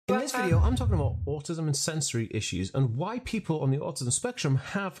In this video, I'm talking about autism and sensory issues and why people on the autism spectrum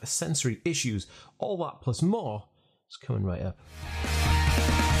have sensory issues. All that plus more is coming right up.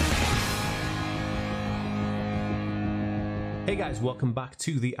 Hey guys, welcome back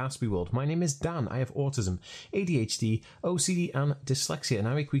to the Aspie World. My name is Dan. I have autism, ADHD, OCD and dyslexia, and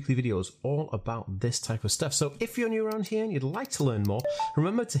I make weekly videos all about this type of stuff. So if you're new around here and you'd like to learn more,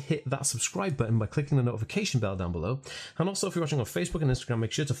 remember to hit that subscribe button by clicking the notification bell down below. And also if you're watching on Facebook and Instagram,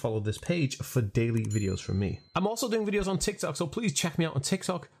 make sure to follow this page for daily videos from me. I'm also doing videos on TikTok, so please check me out on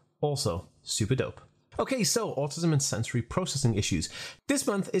TikTok. Also, super dope. Okay, so autism and sensory processing issues. This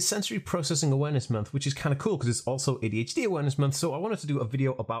month is Sensory Processing Awareness Month, which is kind of cool because it's also ADHD Awareness Month. So I wanted to do a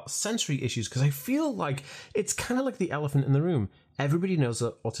video about sensory issues because I feel like it's kind of like the elephant in the room. Everybody knows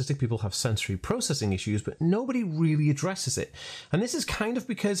that autistic people have sensory processing issues, but nobody really addresses it. And this is kind of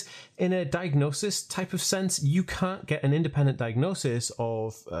because in a diagnosis type of sense, you can't get an independent diagnosis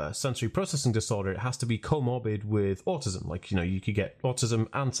of sensory processing disorder. It has to be comorbid with autism. Like, you know, you could get autism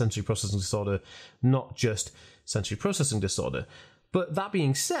and sensory processing disorder, not just sensory processing disorder. But that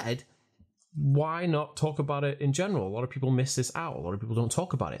being said, why not talk about it in general? A lot of people miss this out. A lot of people don't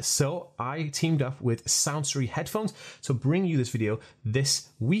talk about it. So I teamed up with Soundstory headphones to bring you this video this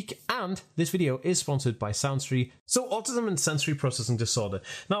week. And this video is sponsored by Soundstory. So autism and sensory processing disorder.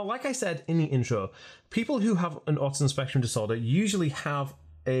 Now, like I said in the intro, people who have an autism spectrum disorder usually have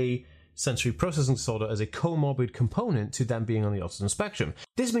a sensory processing disorder as a comorbid component to them being on the autism spectrum.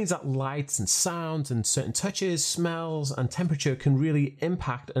 This means that lights and sounds and certain touches, smells and temperature can really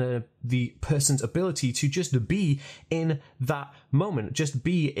impact the person's ability to just be in that moment, just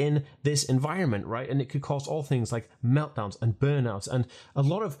be in this environment, right? And it could cause all things like meltdowns and burnouts and a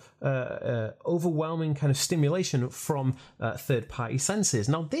lot of overwhelming kind of stimulation from third-party senses.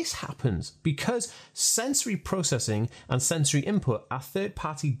 Now, this happens because sensory processing and sensory input are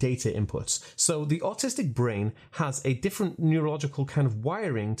third-party data inputs. So the autistic brain has a different neurological kind of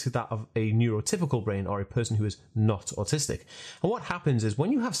wiring to that of a neurotypical brain or a person who is not autistic. And what happens is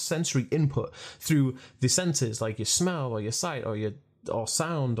when you have sensory input through the senses, like your smell or your sight or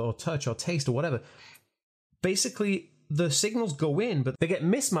sound or touch or taste or whatever, basically the signals go in, but they get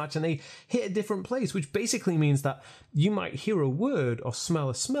mismatched and they hit a different place, which basically means that you might hear a word or smell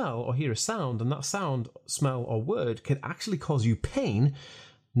a smell or hear a sound, and that sound, smell, or word could actually cause you pain,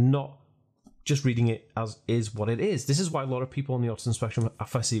 not just reading it as is what it is. This is why a lot of people on the autism spectrum are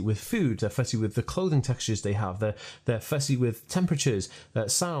fussy with food, they're fussy with the clothing textures they have, they're fussy with temperatures,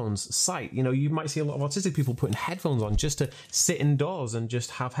 sounds, sight. You know, you might see a lot of autistic people putting headphones on just to sit indoors and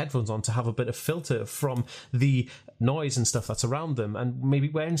just have headphones on to have a bit of filter from the noise and stuff that's around them, and maybe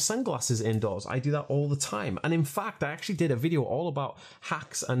wearing sunglasses indoors. I do that all the time. And in fact, I actually did a video all about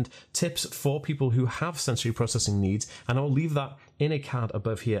hacks and tips for people who have sensory processing needs, and I'll leave that in a card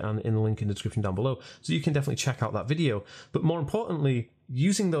above here and in the link in the description down below, so you can definitely check out that video. But more importantly,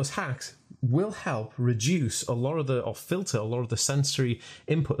 using those hacks will help reduce a lot of or filter a lot of the sensory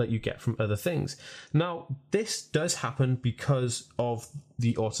input that you get from other things. Now, this does happen because of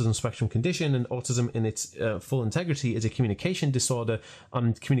the autism spectrum condition, and autism in its full integrity is a communication disorder,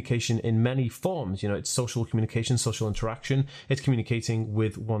 and communication in many forms. You know, it's social communication, social interaction, it's communicating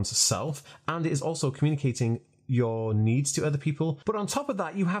with one's self, and it is also communicating your needs to other people. But on top of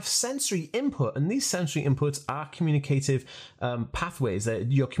that, you have sensory input, and these sensory inputs are communicative pathways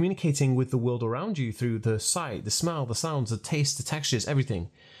that you're communicating with the world around you through the sight, the smell, the sounds, the taste, the textures, everything.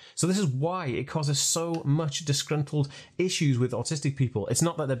 So this is why it causes so much disgruntled issues with autistic people. It's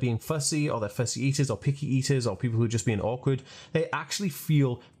not that they're being fussy or they're fussy eaters or picky eaters or people who are just being awkward. They actually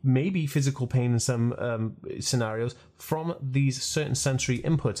feel maybe physical pain in some scenarios from these certain sensory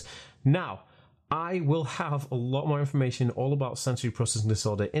inputs. Now, I will have a lot more information all about sensory processing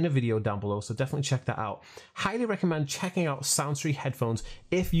disorder in a video down below, so definitely check that out. Highly recommend checking out Soundstory headphones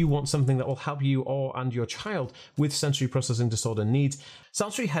if you want something that will help you and your child with sensory processing disorder needs.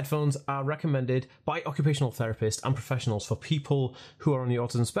 Soundstory headphones are recommended by occupational therapists and professionals for people who are on the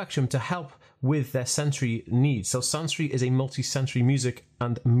autism spectrum to help with their sensory needs. So Soundstory is a multi-sensory music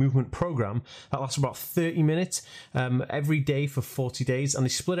and movement program that lasts about 30 minutes every day for 40 days, and they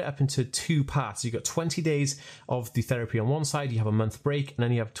split it up into two parts. You've got 20 days of the therapy on one side, you have a month break, and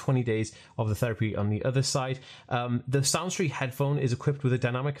then you have 20 days of the therapy on the other side. The Soundstory headphone is equipped with a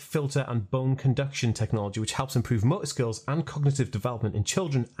dynamic filter and bone conduction technology, which helps improve motor skills and cognitive development in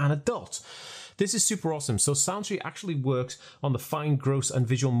children and adults. this is super awesome. So Soundtree actually works on the fine, gross, and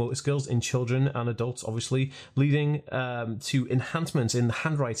visual motor skills in children and adults, obviously, leading to enhancements in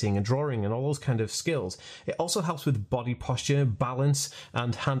handwriting and drawing and all those kind of skills. It also helps with body posture, balance,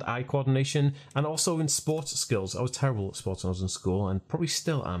 and hand-eye coordination, and also in sports skills. I was terrible at sports when I was in school, and probably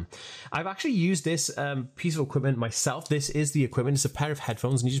still am. I've actually used this piece of equipment myself. This is the equipment. It's a pair of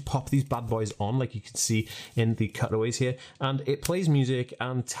headphones, and you just pop these bad boys on, like you can see in the cutaways here, and it plays music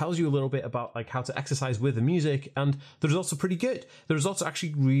and tells you a little bit about like how to exercise with the music, and the results are pretty good. The results are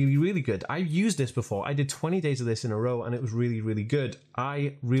actually really, really good. I used this before. I did 20 days of this in a row, and it was really, really good.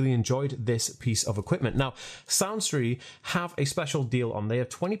 I really enjoyed this piece of equipment. Now, Soundtree have a special deal on. They have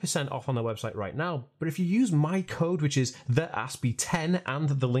 20% off on their website right now, but if you use my code, which is theaspie10, and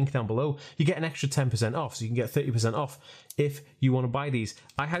the link down below, you get an extra 10% off, so you can get 30% off if you want to buy these.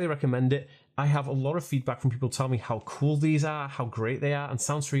 I highly recommend it. I have a lot of feedback from people telling me how cool these are, how great they are, and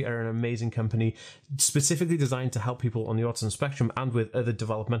Soundtree are an amazing company, specifically designed to help people on the autism spectrum and with other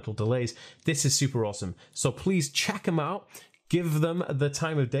developmental delays. This is super awesome. So please check them out. Give them the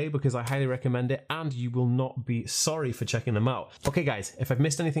time of day because I highly recommend it, and you will not be sorry for checking them out. Okay, guys, if I've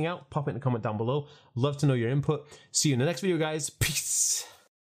missed anything out, pop it in the comment down below. Love to know your input. See you in the next video, guys. Peace.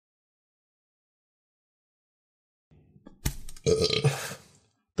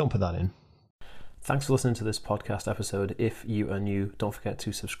 Don't put that in. Thanks for listening to this podcast episode. If you are new, don't forget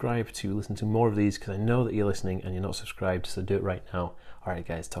to subscribe to listen to more of these, because I know that you're listening and you're not subscribed, so do it right now. All right,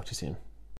 guys, talk to you soon.